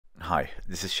Hi,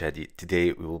 this is Shadi.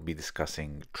 Today we will be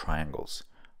discussing triangles.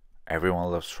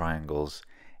 Everyone loves triangles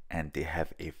and they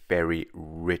have a very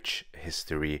rich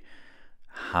history,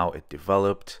 how it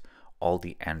developed, all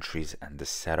the entries and the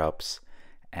setups,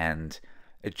 and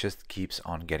it just keeps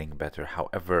on getting better.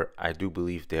 However, I do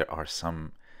believe there are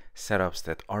some setups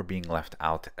that are being left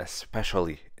out,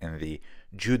 especially in the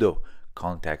judo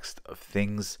context of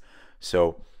things.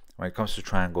 So when it comes to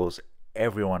triangles,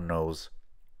 everyone knows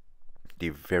the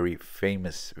very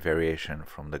famous variation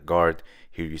from the guard.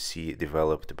 Here you see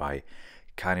developed by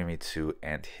Kanemitsu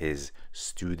and his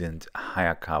student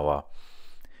Hayakawa.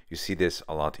 You see this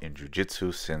a lot in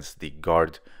Jiu-Jitsu since the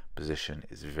guard position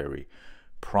is very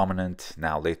prominent.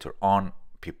 Now later on,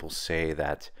 people say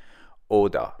that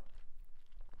Oda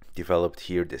developed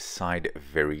here this side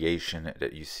variation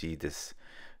that you see, this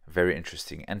very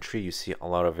interesting entry. You see a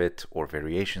lot of it or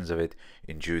variations of it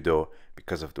in judo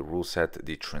because of the rule set,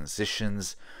 the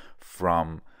transitions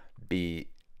from the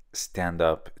stand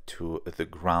up to the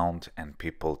ground, and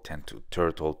people tend to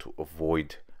turtle to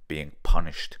avoid being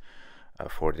punished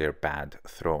for their bad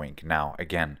throwing. Now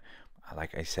again,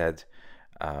 like I said,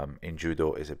 in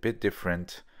judo is a bit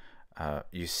different.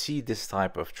 You see this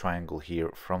type of triangle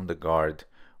here from the guard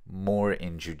more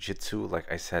in jiu-jitsu,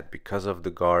 like I said, because of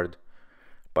the guard,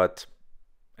 but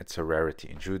it's a rarity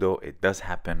in judo. It does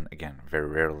happen, again, very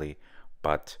rarely,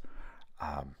 but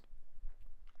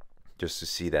just to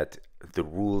see that the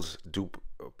rules do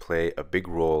play a big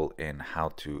role in how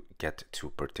to get to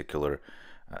particular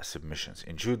submissions.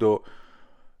 In judo,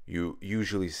 you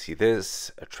usually see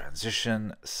this, a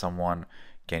transition, someone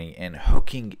getting in,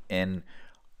 hooking in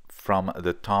from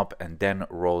the top and then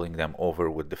rolling them over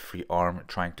with the free arm,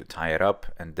 trying to tie it up,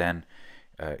 and then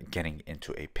getting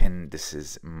into a pin. This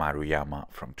is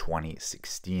Maruyama from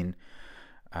 2016.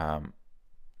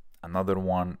 Another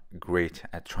one great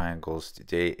at triangles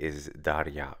today is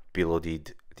Daria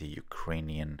Bilodid, the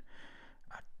Ukrainian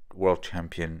world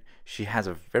champion. She has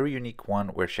a very unique one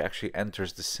where she actually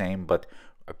enters the same but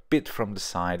a bit from the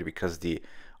side because the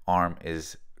arm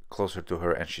is closer to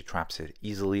her and she traps it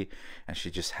easily, and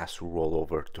she just has to roll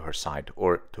over to her side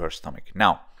or to her stomach.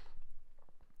 Now,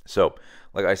 so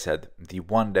like I said, the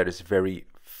one that is very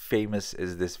famous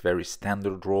is this very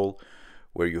standard roll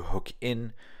where you hook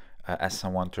in as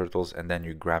someone turtles and then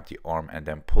you grab the arm and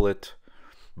then pull it.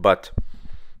 But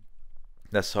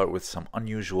let's start with some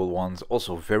unusual ones,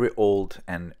 also very old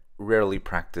and rarely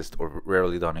practiced or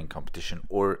rarely done in competition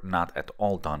or not at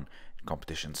all done in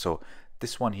competition. So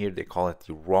this one here, they call it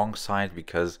the wrong side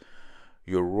because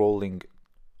you're rolling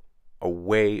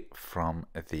away from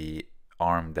the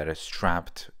arm that is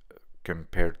strapped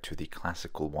compared to the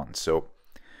classical one. So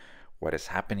what is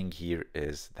happening here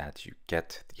is that you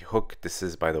get the hook. This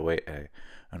is, by the way,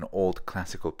 an old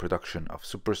classical production of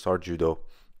Superstar Judo.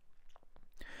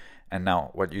 And now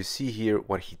what you see here,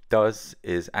 what he does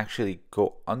is actually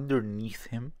go underneath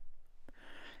him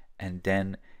and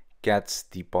then gets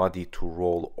the body to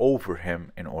roll over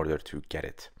him in order to get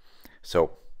it.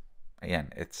 So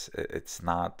again, it's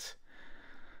not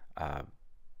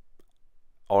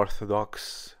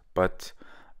orthodox, but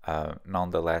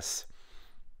nonetheless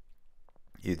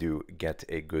you do get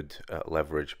a good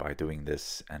leverage by doing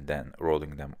this and then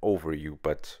rolling them over you,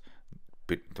 but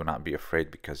do not be afraid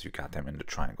because you got them in the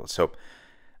triangle. So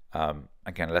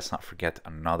again, let's not forget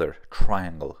another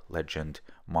triangle legend,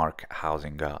 Mark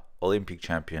Hausinga, Olympic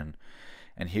champion.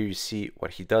 And here you see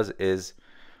what he does is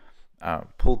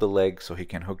pull the leg so he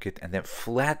can hook it and then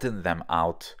flatten them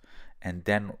out and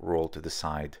then roll to the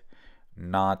side,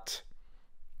 not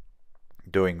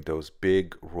doing those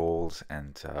big rolls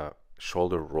and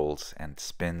shoulder rolls and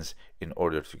spins in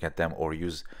order to get them, or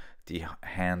use the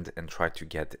hand and try to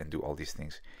get and do all these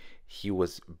things. He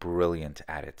was brilliant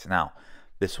at it. Now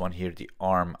this one here, the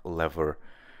arm lever.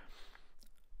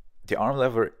 The arm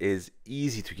lever is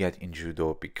easy to get in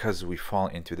judo because we fall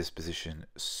into this position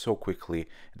so quickly.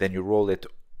 Then you roll it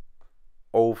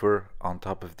over on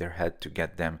top of their head to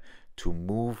get them to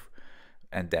move,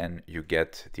 and then you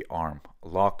get the arm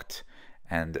locked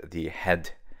and the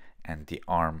head and the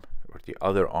arm or the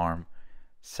other arm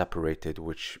separated,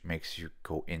 which makes you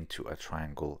go into a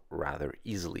triangle rather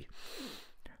easily.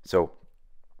 So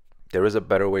there is a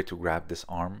better way to grab this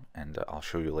arm, and I'll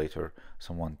show you later.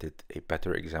 Someone did a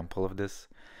better example of this,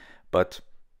 but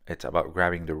it's about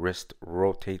grabbing the wrist,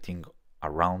 rotating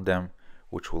around them,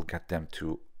 which will get them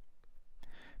to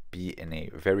be in a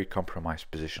very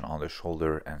compromised position on the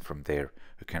shoulder, and from there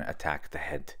you can attack the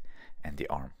head and the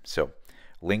arm. So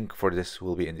link for this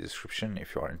will be in the description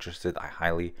if you are interested. I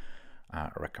highly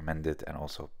recommend it, and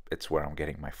also it's where I'm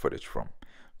getting my footage from.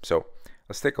 So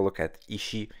let's take a look at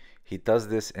Ishii. he does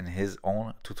this in his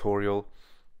own tutorial.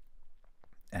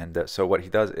 And so what he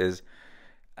does is,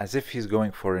 as if he's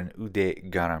going for an ude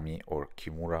garami or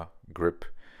kimura grip.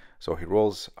 So he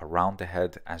rolls around the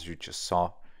head as you just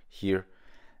saw here,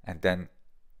 and then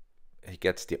he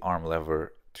gets the arm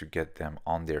lever to get them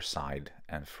on their side,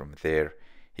 and from there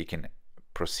he can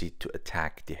proceed to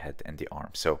attack the head and the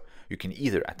arm. So you can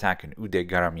either attack an ude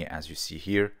garami as you see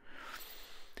here,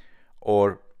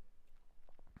 or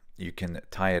you can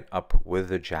tie it up with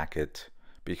the jacket,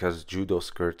 because judo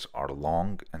skirts are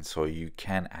long, and so you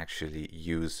can actually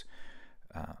use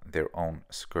their own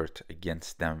skirt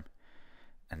against them,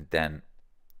 and then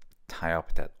tie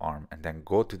up that arm and then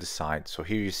go to the side. So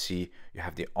here you see you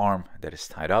have the arm that is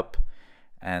tied up,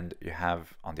 and you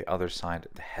have on the other side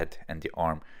the head and the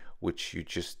arm, which you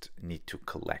just need to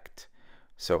collect.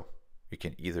 So you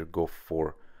can either go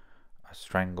for a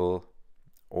strangle,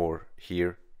 or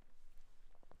here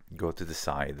go to the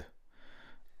side,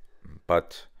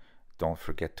 but don't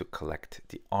forget to collect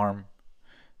the arm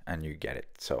and you get it.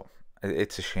 So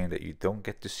it's a shame that you don't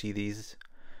get to see these.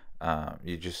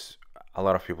 A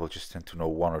lot of people just tend to know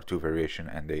one or two variation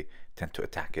and they tend to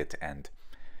attack it, and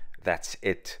that's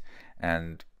it.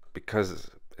 And because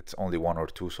it's only one or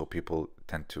two, so people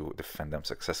tend to defend them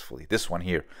successfully. This one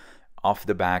here, off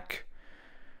the back,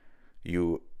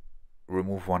 you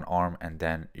remove one arm and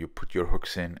then you put your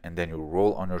hooks in, and then you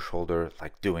roll on your shoulder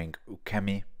like doing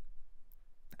ukemi,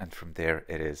 and from there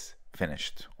it is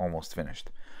finished, almost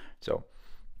finished. So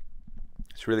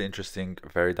it's really interesting,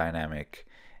 very dynamic,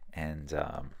 and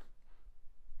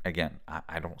again,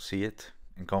 I don't see it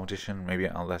in competition, maybe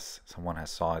unless someone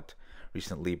has saw it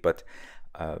recently, but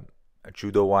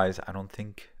judo wise I don't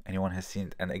think anyone has seen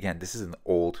it. And again, this is an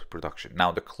old production.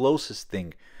 Now the closest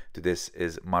thing to this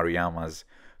is Maruyama's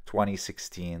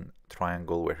 2016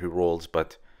 triangle, where he rolls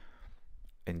but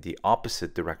in the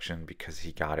opposite direction, because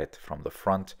he got it from the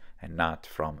front and not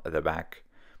from the back.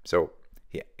 So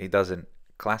he does a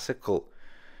classical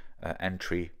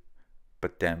entry,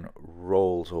 but then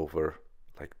rolls over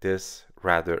like this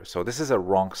rather. So this is a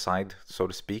wrong side, so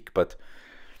to speak, but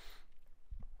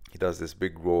he does this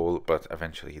big roll, but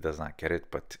eventually he does not get it.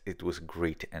 But it was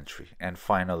great entry. And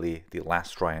finally, the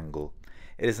last triangle.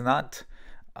 It is not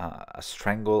a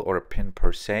strangle or a pin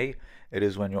per se. It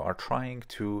is when you are trying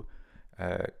to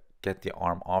get the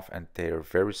arm off and they're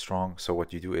very strong. So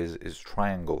what you do is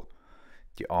triangle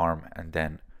the arm and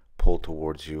then pull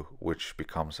towards you, which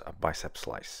becomes a bicep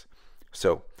slice.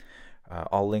 So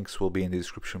all links will be in the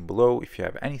description below. If you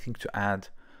have anything to add,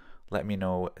 let me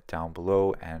know down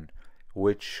below, and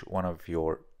which one of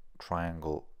your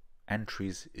triangle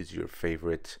entries is your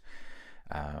favorite.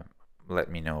 Let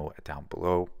me know down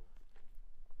below.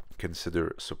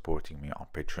 Consider supporting me on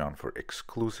Patreon for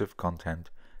exclusive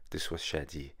content. This was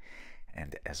Shadi,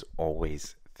 and as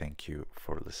always, thank you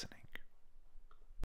for listening.